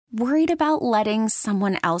Worried about letting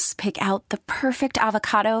someone else pick out the perfect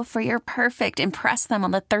avocado for your perfect impress them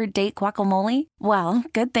on the third date guacamole? Well,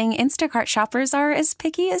 good thing Instacart shoppers are as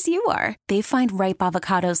picky as you are. They find ripe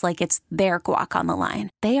avocados like it's their guac on the line.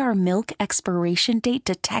 They are milk expiration date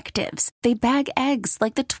detectives. They bag eggs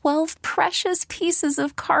like the 12 precious pieces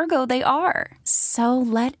of cargo they are. So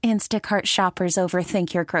let Instacart shoppers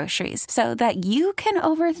overthink your groceries so that you can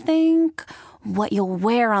overthink what you'll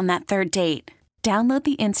wear on that third date. Download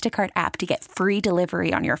the Instacart app to get free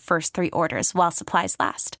delivery on your first 3 orders while supplies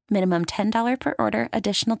last. Minimum $10 per order.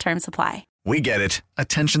 Additional terms apply. We get it.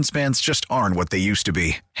 Attention spans just aren't what they used to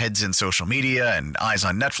be. Heads in social media and eyes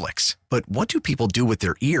on Netflix. But what do people do with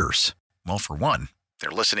their ears? Well, for one, they're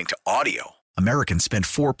listening to audio. Americans spend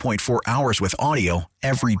 4.4 hours with audio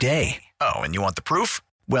every day. Oh, and you want the proof?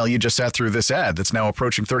 Well, you just sat through this ad that's now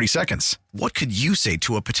approaching 30 seconds. What could you say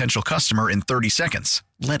to a potential customer in 30 seconds?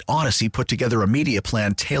 Let Odyssey put together a media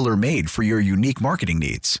plan tailor-made for your unique marketing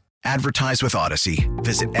needs. Advertise with Odyssey.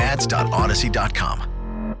 Visit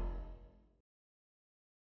ads.odyssey.com.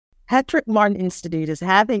 Hetrick-Martin Institute is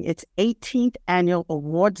having its 18th annual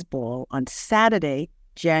awards ball on Saturday,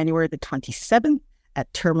 January the 27th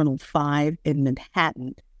at Terminal 5 in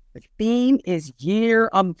Manhattan. The theme is Year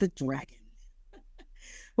of the Dragon.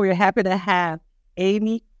 We're happy to have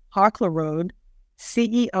Amy Harclerode,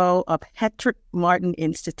 CEO of Hetrick-Martin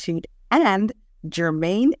Institute, and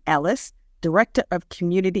Jermaine Ellis, Director of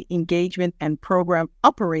Community Engagement and Program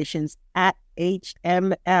Operations at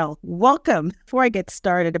HML. Welcome. Before I get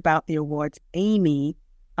started about the awards, Amy,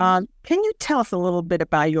 can you tell us a little bit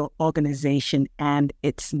about your organization and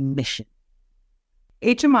its mission?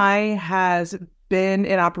 HMI has been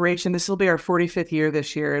in operation. This will be our 45th year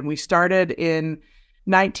this year, and we started in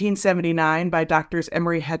 1979 by Doctors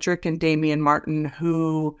Emery Hetrick and Damian Martin,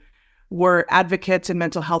 who were advocates and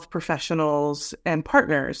mental health professionals and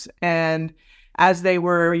partners. And as they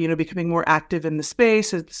were, becoming more active in the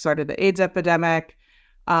space, it started the AIDS epidemic.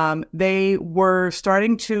 They were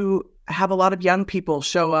starting to have a lot of young people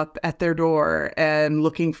show up at their door and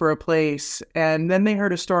looking for a place. And then they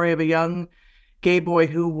heard a story of a young gay boy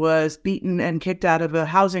who was beaten and kicked out of a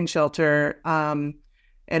housing shelter.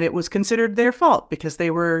 And it was considered their fault because they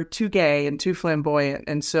were too gay and too flamboyant.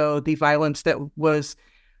 And so the violence that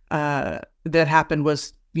happened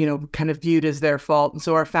was, kind of viewed as their fault. And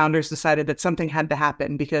so our founders decided that something had to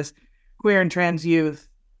happen because queer and trans youth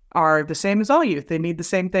are the same as all youth. They need the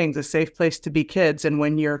same things, a safe place to be kids. And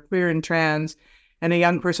when you're queer and trans and a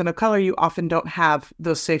young person of color, you often don't have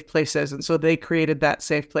those safe places. And so they created that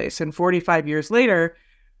safe place. And 45 years later,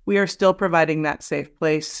 we are still providing that safe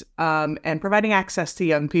place and providing access to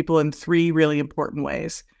young people in 3 really important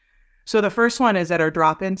ways. So the first one is at our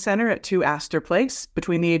drop-in center at 2 Astor Place. Kids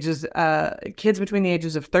between the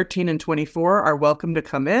ages of 13 and 24 are welcome to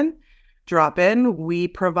come in, drop in. We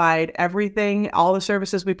provide everything. All the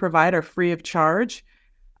services we provide are free of charge.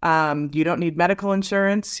 You don't need medical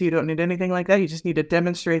insurance. You don't need anything like that. You just need to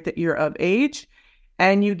demonstrate that you're of age.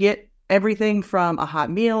 And you get everything from a hot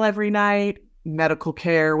meal every night, medical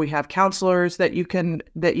care. We have counselors that you can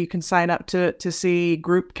sign up to see,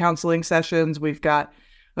 group counseling sessions. We've got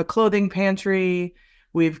a clothing pantry.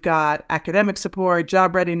 We've got academic support,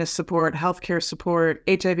 job readiness support, healthcare support,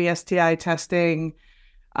 HIV, STI testing,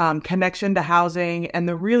 connection to housing. And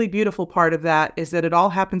the really beautiful part of that is that it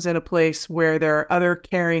all happens in a place where there are other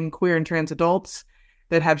caring queer and trans adults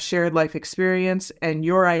that have shared life experience, and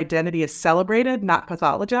your identity is celebrated, not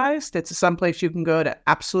pathologized. It's someplace you can go to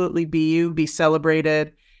absolutely be you, be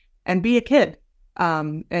celebrated, and be a kid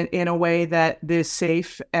and in a way that is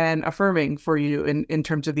safe and affirming for you in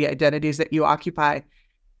terms of the identities that you occupy.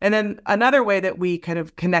 And then another way that we kind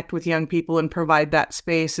of connect with young people and provide that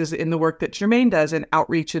space is in the work that Jermaine does in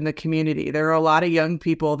outreach in the community. There are a lot of young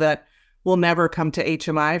people that will never come to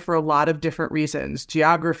HMI for a lot of different reasons,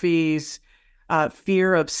 geographies,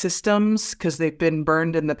 fear of systems because they've been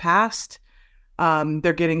burned in the past.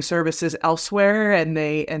 They're getting services elsewhere, and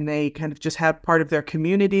they kind of just have part of their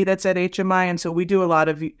community that's at HMI. And so we do a lot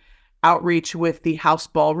of outreach with the house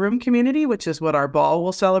ballroom community, which is what our ball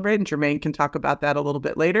will celebrate. And Jermaine can talk about that a little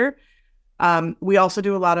bit later. We also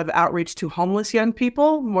do a lot of outreach to homeless young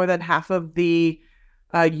people. More than half of the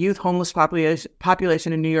youth homeless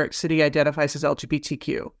population in New York City identifies as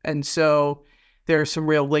LGBTQ. And so there are some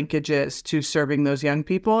real linkages to serving those young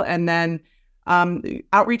people. And then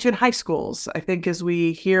outreach in high schools. I think as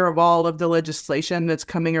we hear of all of the legislation that's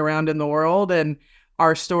coming around in the world and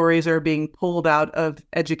our stories are being pulled out of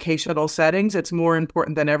educational settings, it's more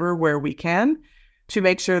important than ever where we can to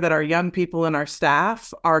make sure that our young people and our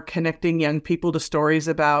staff are connecting young people to stories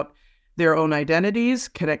about their own identities,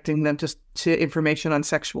 connecting them to information on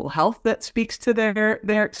sexual health that speaks to their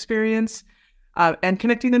experience, and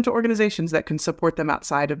connecting them to organizations that can support them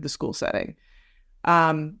outside of the school setting.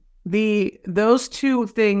 Those two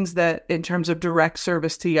things that, in terms of direct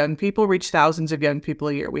service to young people, reach thousands of young people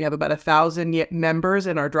a year. We have about 1,000 members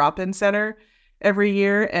in our drop-in center every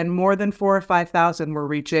year, and more than 4,000 or 5,000 we're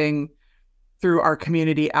reaching through our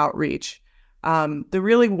community outreach. The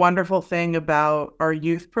really wonderful thing about our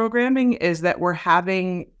youth programming is that we're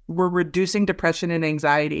reducing depression and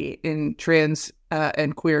anxiety in trans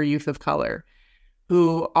and queer youth of color,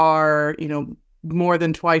 who are, more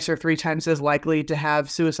than twice or 3 times as likely to have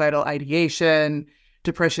suicidal ideation,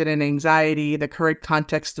 depression and anxiety. The current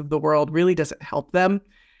context of the world really doesn't help them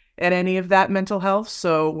at any of that mental health.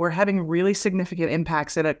 So we're having really significant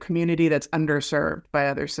impacts in a community that's underserved by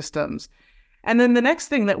other systems. And then the next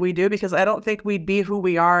thing that we do, because I don't think we'd be who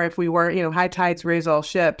we are if we weren't, high tides raise all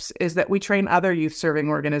ships, is that we train other youth serving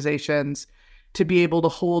organizations to be able to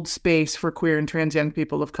hold space for queer and trans young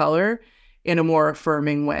people of color in a more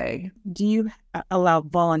affirming way. Do you allow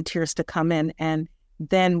volunteers to come in, and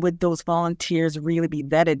then would those volunteers really be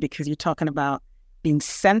vetted, because you're talking about being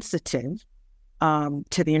sensitive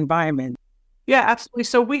to the environment? Yeah, absolutely.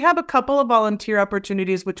 So we have a couple of volunteer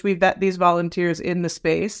opportunities, which we vet these volunteers in the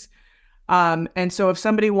space. And so if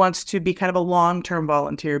somebody wants to be kind of a long-term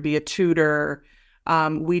volunteer, be a tutor,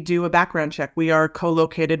 we do a background check. We are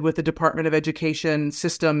co-located with the Department of Education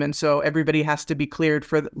system, and so everybody has to be cleared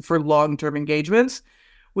for long-term engagements.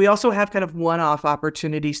 We also have kind of one-off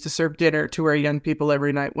opportunities to serve dinner to our young people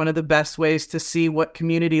every night. One of the best ways to see what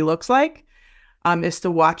community looks like is to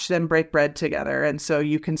watch them break bread together. And so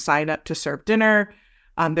you can sign up to serve dinner.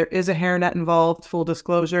 There is a hairnet involved, full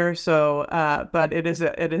disclosure. So, but it is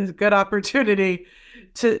a good opportunity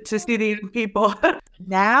to see the young people.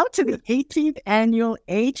 Now to the 18th annual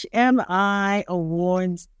HMI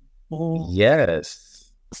Awards Bowl.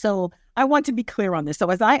 Yes. So I want to be clear on this. So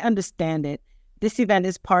as I understand it, this event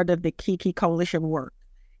is part of the Kiki Coalition work.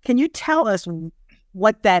 Can you tell us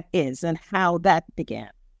what that is and how that began?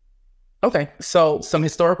 Okay. So some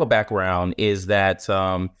historical background is that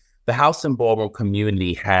the house and ballroom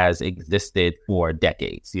community has existed for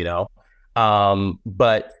decades,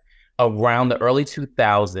 but around the early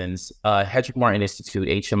 2000s, Hetrick-Martin Institute,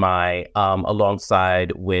 HMI,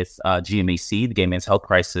 alongside with GMAC, the Gay Men's Health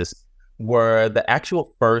Crisis, were the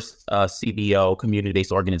actual first CBO,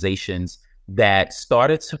 community-based organizations that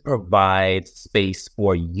started to provide space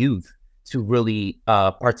for youth to really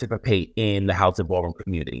participate in the house and ballroom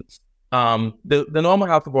community. The normal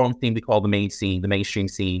house and ballroom scene we call the mainstream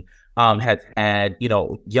scene, has had,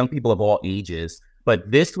 young people of all ages.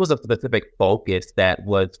 But this was a specific focus that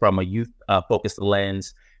was from a youth-focused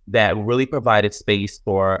lens that really provided space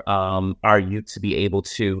for our youth to be able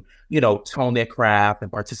to, tone their craft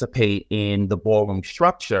and participate in the ballroom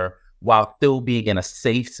structure while still being in a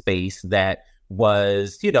safe space that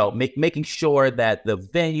was, making sure that the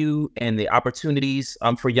venue and the opportunities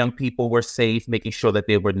for young people were safe, making sure that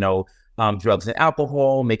there were no drugs and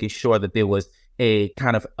alcohol, making sure that there was a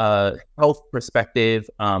kind of health perspective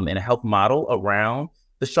and a health model around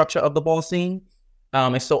the structure of the ball scene.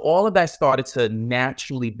 And so all of that started to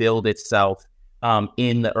naturally build itself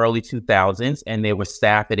in the early 2000s. And there were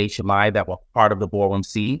staff at HMI that were part of the ballroom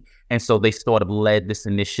scene. And so they sort of led this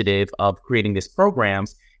initiative of creating these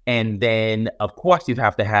programs. And then, of course, you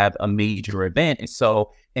have to have a major event. And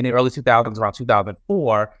so in the early 2000s, around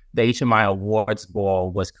 2004, the HMI Awards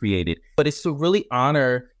Ball was created. But it's to really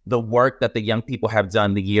honor the work that the young people have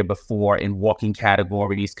done the year before in walking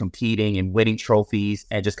categories, competing and winning trophies,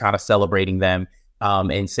 and just kind of celebrating them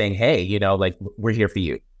and saying, hey, we're here for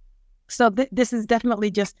you. So this is definitely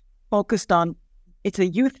just focused on, it's a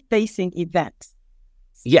youth-facing event.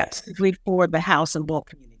 Yes. Specifically for the house and ball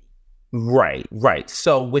community. Right.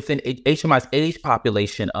 So within HMI's age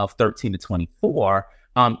population of 13 to 24,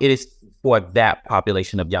 it is for that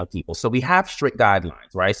population of young people. So we have strict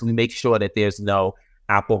guidelines, right? So we make sure that there's no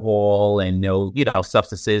alcohol and no,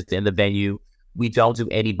 substances in the venue. We don't do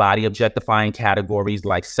any body objectifying categories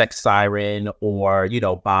like sex siren or,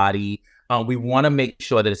 body. We want to make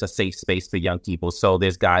sure that it's a safe space for young people. So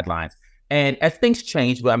there's guidelines. And as things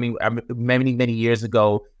change, many years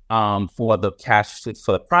ago, for the cash,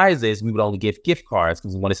 for the prizes, we would only give gift cards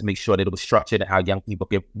because we wanted to make sure that it was structured and how young people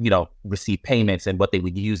could, receive payments and what they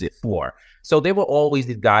would use it for. So there were always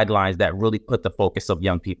these guidelines that really put the focus of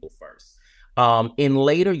young people first. In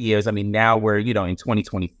later years, now we're, in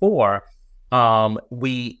 2024,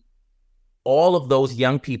 all of those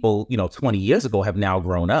young people, 20 years ago have now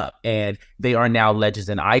grown up and they are now legends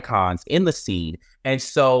and icons in the scene. And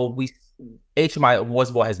so HMI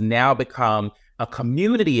Awards Ball has now become a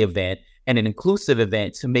community event and an inclusive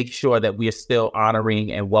event to make sure that we are still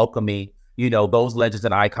honoring and welcoming, those legends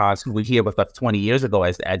and icons who were here with us 20 years ago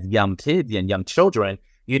as young kids and young children,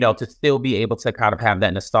 to still be able to kind of have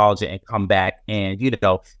that nostalgia and come back and,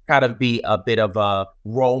 kind of be a bit of a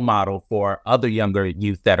role model for other younger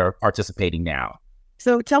youth that are participating now.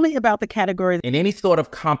 So tell me about the category. In any sort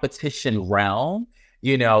of competition realm,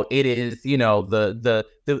 it is,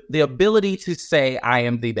 the ability to say I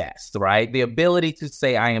am the best, right? The ability to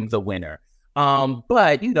say I am the winner.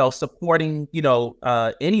 But, supporting,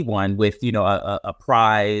 anyone with, a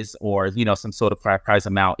prize or, some sort of prize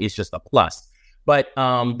amount is just a plus. But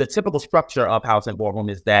the typical structure of House and Ballroom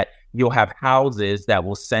is that you'll have houses that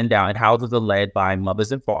will send out, and houses are led by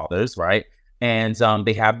mothers and fathers, right? And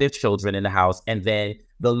they have their children in the house, and then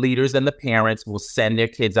the leaders and the parents will send their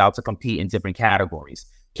kids out to compete in different categories.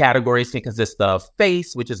 Categories can consist of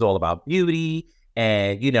face, which is all about beauty,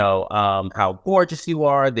 and, how gorgeous you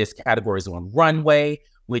are. There's categories on runway,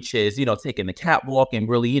 which is, taking the catwalk and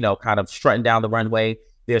really, kind of strutting down the runway.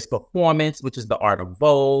 There's performance, which is the art of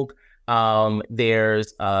Vogue.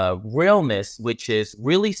 There's realness, which is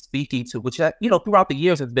really speaking to, which, throughout the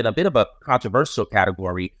years has been a bit of a controversial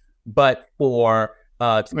category, but for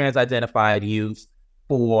trans-identified youth,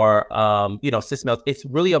 for, cis males, it's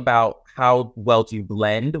really about how well do you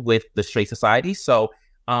blend with the straight society. So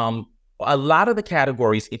a lot of the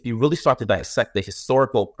categories, if you really start to dissect the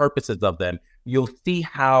historical purposes of them, you'll see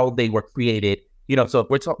how they were created. So if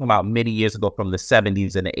we're talking about many years ago from the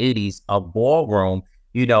 70s and the 80s of ballroom,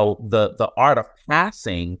 the art of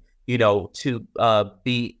passing, to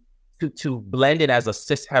blend it as a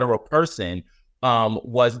cis hetero person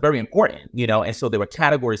was very important, and so there were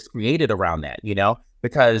categories created around that,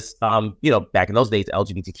 because, back in those days,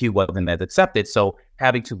 LGBTQ wasn't as accepted. So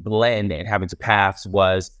having to blend and having to pass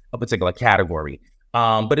was a particular category.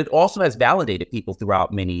 But it also has validated people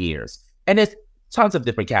throughout many years. And there's tons of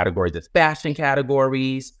different categories. There's fashion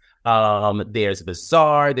categories. There's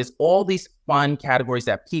bizarre. There's all these fun categories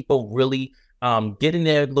that people really get in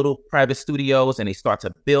their little private studios and they start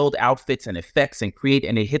to build outfits and effects and create,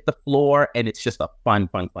 and they hit the floor, and it's just a fun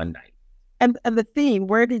night. And the theme,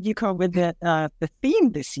 where did you come with the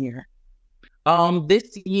theme this year?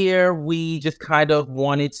 This year we just kind of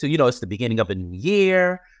wanted to, it's the beginning of a new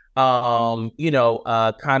year, kind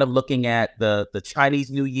of looking at the Chinese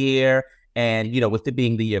New Year, and, with it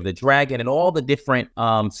being the year of the dragon and all the different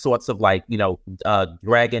sorts of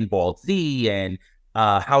Dragon Ball Z and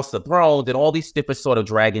House of Thrones and all these different sort of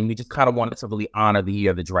dragon, we just kind of wanted to really honor the year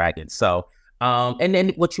of the dragon. So, and then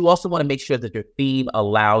what you also want to make sure that your theme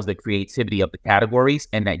allows the creativity of the categories,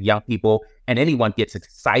 and that young people and anyone gets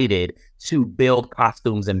excited to build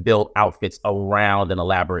costumes and build outfits around an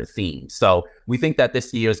elaborate theme. So we think that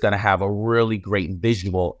this year is going to have a really great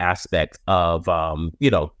visual aspect of,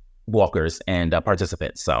 walkers and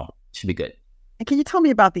participants. So it should be good. And can you tell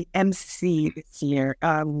me about the MC this year?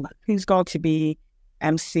 Who's going to be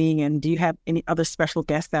MCing, and do you have any other special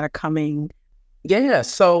guests that are coming? Yeah.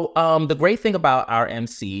 So the great thing about our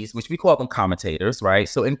MCs, which we call them commentators, right?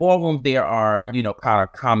 So in ballroom, there are, kind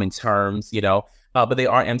of common terms, but they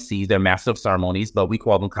are MCs, they're master of ceremonies, but we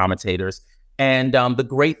call them commentators. And the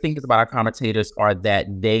great things about our commentators are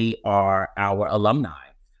that they are our alumni.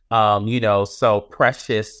 So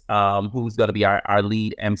Precious, who's going to be our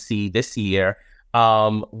lead MC this year,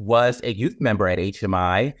 was a youth member at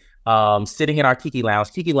HMI, sitting in our Kiki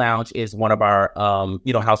Lounge. Kiki Lounge is one of our,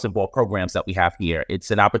 house and ball programs that we have here.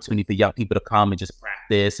 It's an opportunity for young people to come and just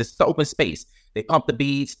practice. It's an open space. They pump the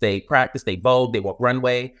beats, they practice, they vogue, they walk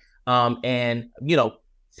runway. And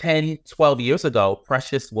 10, 12 years ago,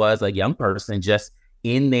 Precious was a young person just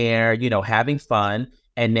in there, having fun.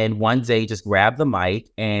 And then one day just grabbed the mic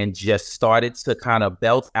and just started to kind of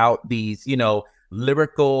belt out these,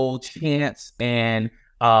 lyrical chants, and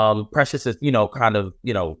Precious is,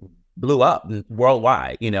 blew up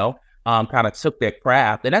worldwide, kind of took their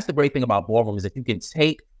craft. And that's the great thing about ballroom, is that you can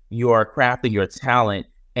take your craft and your talent,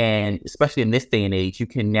 and especially in this day and age, you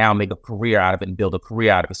can now make a career out of it and build a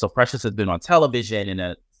career out of it. So Precious has been on television in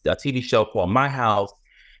a TV show called My House.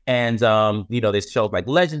 And, there's shows like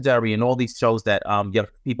Legendary and all these shows that young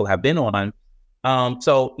people have been on. And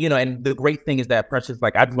the great thing is that Precious,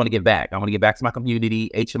 I just want to give back. I want to give back to my community.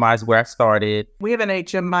 HMI is where I started. We have an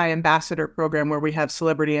HMI ambassador program where we have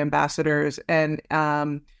celebrity ambassadors, and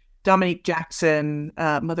Dominique Jackson,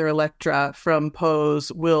 Mother Electra from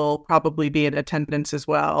Pose, will probably be in attendance as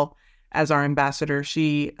well as our ambassador.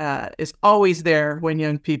 She is always there when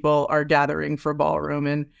young people are gathering for ballroom,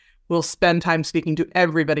 and we'll spend time speaking to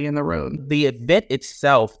everybody in the room. The event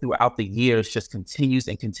itself throughout the years just continues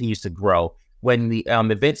and continues to grow. when the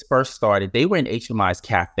events first started, they were in HMI's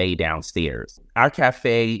cafe downstairs. Our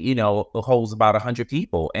cafe, you know, holds about 100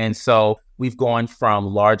 people. And so we've gone from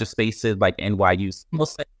larger spaces like NYU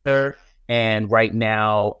Center. And right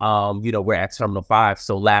now, you know, we're at Terminal 5.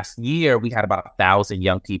 So last year, we had about 1,000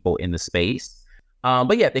 young people in the space.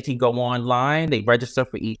 But yeah, they can go online. They register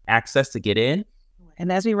for access to get in.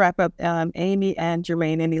 And as we wrap up, Amy and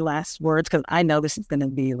Jermaine, any last words? Because I know this is going to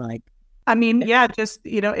be like, I mean, yeah, just,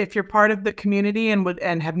 you know, if you're part of the community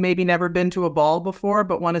and have maybe never been to a ball before,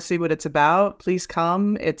 but want to see what it's about, please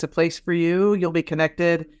come. It's a place for you. You'll be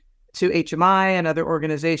connected to HMI and other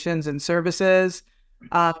organizations and services.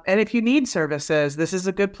 And if you need services, this is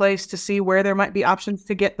a good place to see where there might be options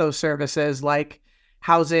to get those services, like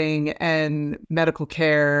housing and medical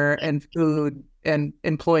care and food and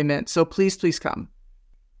employment. So please come.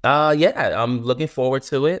 Yeah, I'm looking forward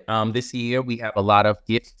to it. This year, we have a lot of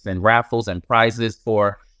gifts and raffles and prizes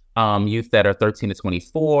for youth that are 13 to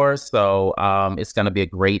 24. So it's going to be a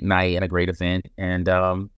great night and a great event. And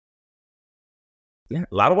yeah,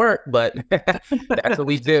 a lot of work, but that's what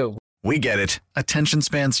we do. We get it. Attention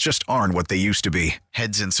spans just aren't what they used to be.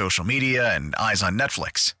 Heads in social media and eyes on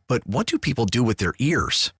Netflix. But what do people do with their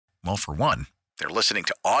ears? Well, for one, they're listening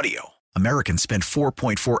to audio. Americans spend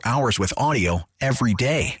 4.4 hours with audio every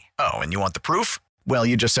day. Oh, and you want the proof? Well,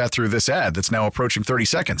 you just sat through this ad that's now approaching 30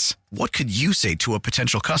 seconds. What could you say to a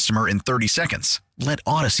potential customer in 30 seconds? Let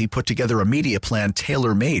Odyssey put together a media plan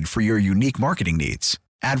tailor-made for your unique marketing needs.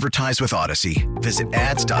 Advertise with Odyssey. Visit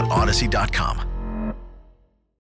ads.odyssey.com.